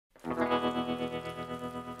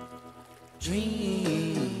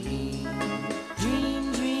Dream, dream,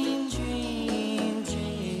 dream, dream, dream.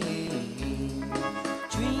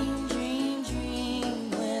 Dream, dream,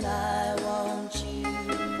 dream when I want you.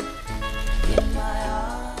 In my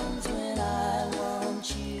arms when I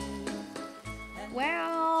want you.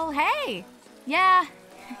 Well, hey. Yeah,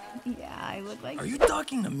 I look like... Are you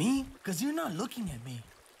talking to me? Because you're not looking at me.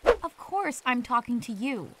 Of course I'm talking to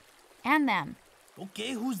you. And them.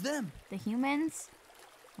 Okay, who's them? The humans?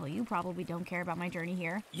 Well, you probably don't care about my journey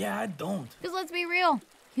here. Yeah, I don't. Because let's be real.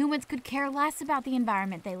 Humans could care less about the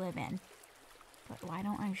environment they live in. But why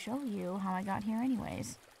don't I show you how I got here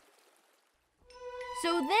anyways?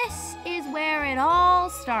 So this is where it all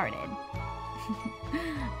started.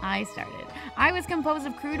 I was composed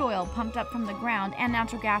of crude oil pumped up from the ground and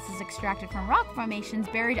natural gases extracted from rock formations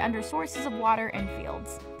buried under sources of water and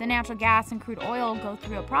fields. The natural gas and crude oil go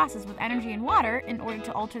through a process with energy and water in order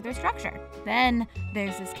to alter their structure. Then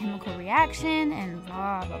there's this chemical reaction and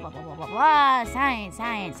blah, blah, blah, blah, blah, blah, blah. Science.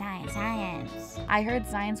 I heard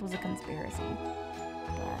science was a conspiracy.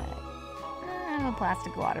 But I have a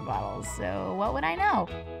plastic water bottle, so what would I know?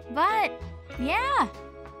 But yeah.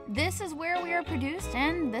 This is where we are produced,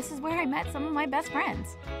 and this is where I met some of my best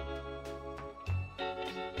friends.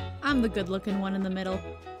 I'm the good-looking one in the middle.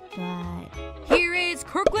 But here is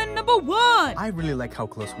Kirkland number 1! I really like how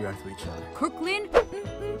close we are to each other. Kirkland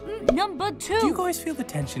number 2! Do you guys feel the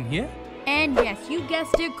tension here? And yes, you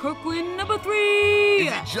guessed it, Kirkland number 3!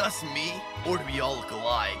 Is it just me, or do we all look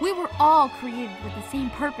alike? We were all created with the same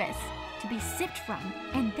purpose, to be sipped from,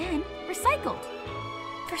 and then recycled.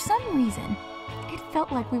 For some reason, it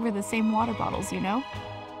felt like we were the same water bottles, you know?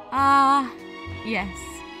 Yes.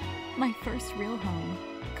 My first real home.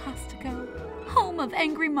 Costco. Home of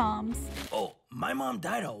angry moms. Oh, my mom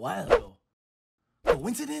died a while ago.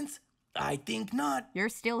 Coincidence? I think not. You're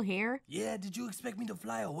still here? Yeah, did you expect me to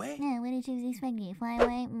fly away? No, what did you expect me to fly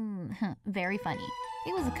away? Very funny.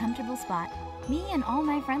 It was a comfortable spot. Me and all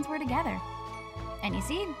my friends were together. And you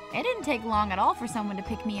see, it didn't take long at all for someone to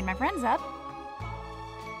pick me and my friends up.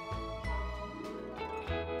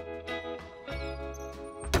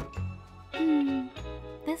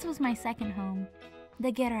 This was my second home,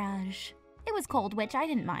 the garage. It was cold, which I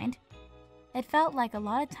didn't mind. It felt like a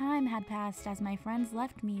lot of time had passed as my friends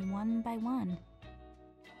left me one by one.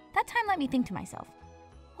 That time let me think to myself,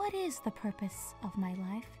 what is the purpose of my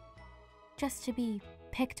life? Just to be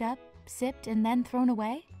picked up, sipped, and then thrown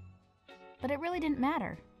away? But it really didn't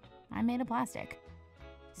matter. I'm made of plastic.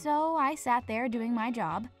 So I sat there doing my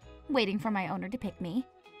job, waiting for my owner to pick me.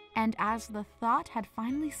 And as the thought had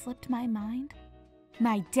finally slipped my mind,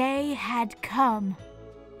 my day had come.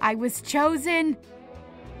 I was chosen.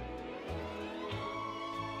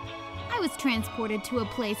 I was transported to a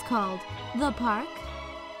place called the park.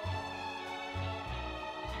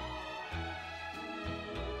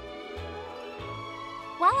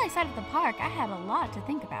 While I sat at the park, I had a lot to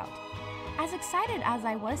think about. As excited as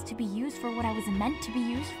I was to be used for what I was meant to be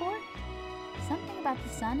used for, something about the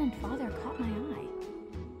sun and father caught my eye.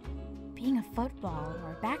 Being a football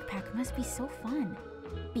or a backpack must be so fun.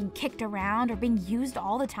 Being kicked around or being used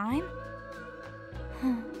all the time?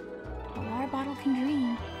 A water bottle can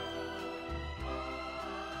dream.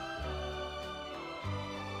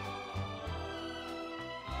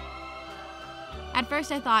 At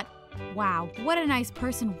first I thought, wow, what a nice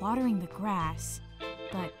person watering the grass.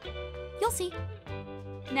 But you'll see.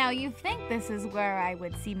 Now you think this is where I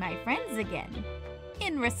would see my friends again.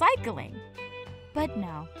 In recycling. But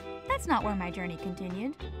no, that's not where my journey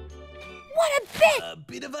continued. What a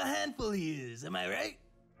bit of a handful he is, am I right?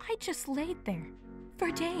 I just laid there for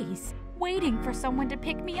days, waiting for someone to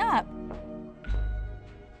pick me up.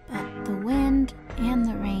 But the wind and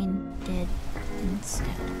the rain did instead.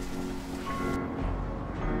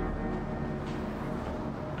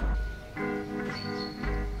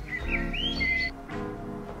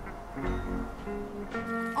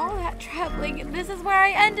 All that traveling, and this is where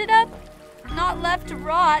I ended up. Not left to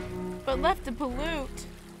rot, but left to pollute.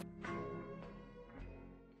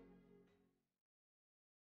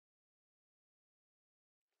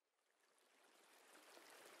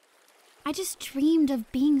 I just dreamed of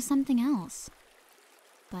being something else.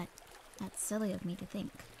 But that's silly of me to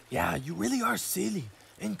think. Yeah, you really are silly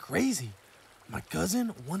and crazy. My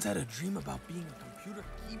cousin once had a dream about being a computer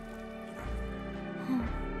keyboard.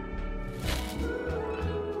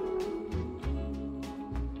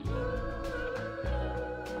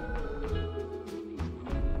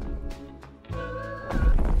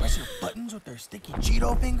 Press your buttons with their sticky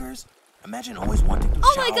Cheeto fingers. Imagine always wanting to shower.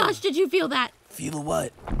 Oh my gosh, did you feel that? Feel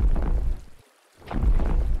what?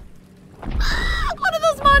 One of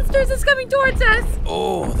those monsters Carruthers is coming towards us!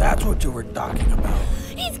 Oh, that's what you were talking about.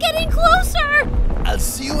 He's getting closer! I'll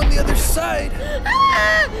see you on the other side.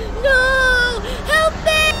 Ah! No! Help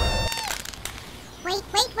me! Wait.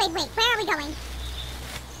 Where are we going?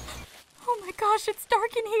 Oh my gosh, it's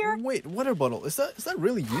dark in here. Wait, water bottle. Is that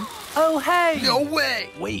really you? Oh, hey! No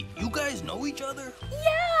way. Wait, you guys know each other?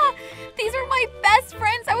 Yeah! These are my best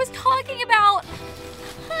friends I was talking about.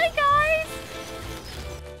 Hi, guys.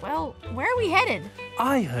 Well, where are we headed?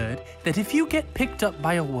 I heard that if you get picked up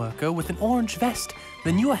by a worker with an orange vest,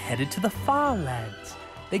 then you are headed to the far lands.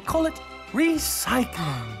 They call it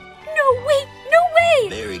recycling. No, wait, no way!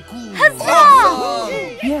 Very cool.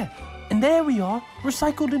 Huzzah! Yeah, and there we are,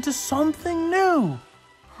 recycled into something new.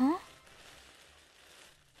 Huh?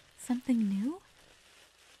 Something new?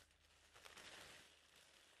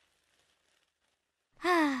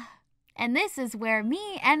 And this is where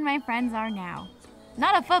me and my friends are now.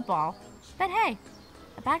 Not a football, but hey,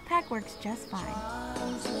 a backpack works just fine.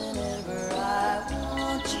 Whenever I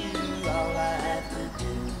want you, all I have to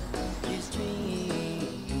do is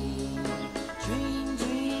dream. Dream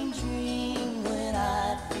when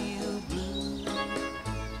I feel blue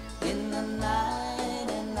in the night,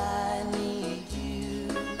 and I need you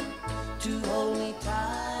to hold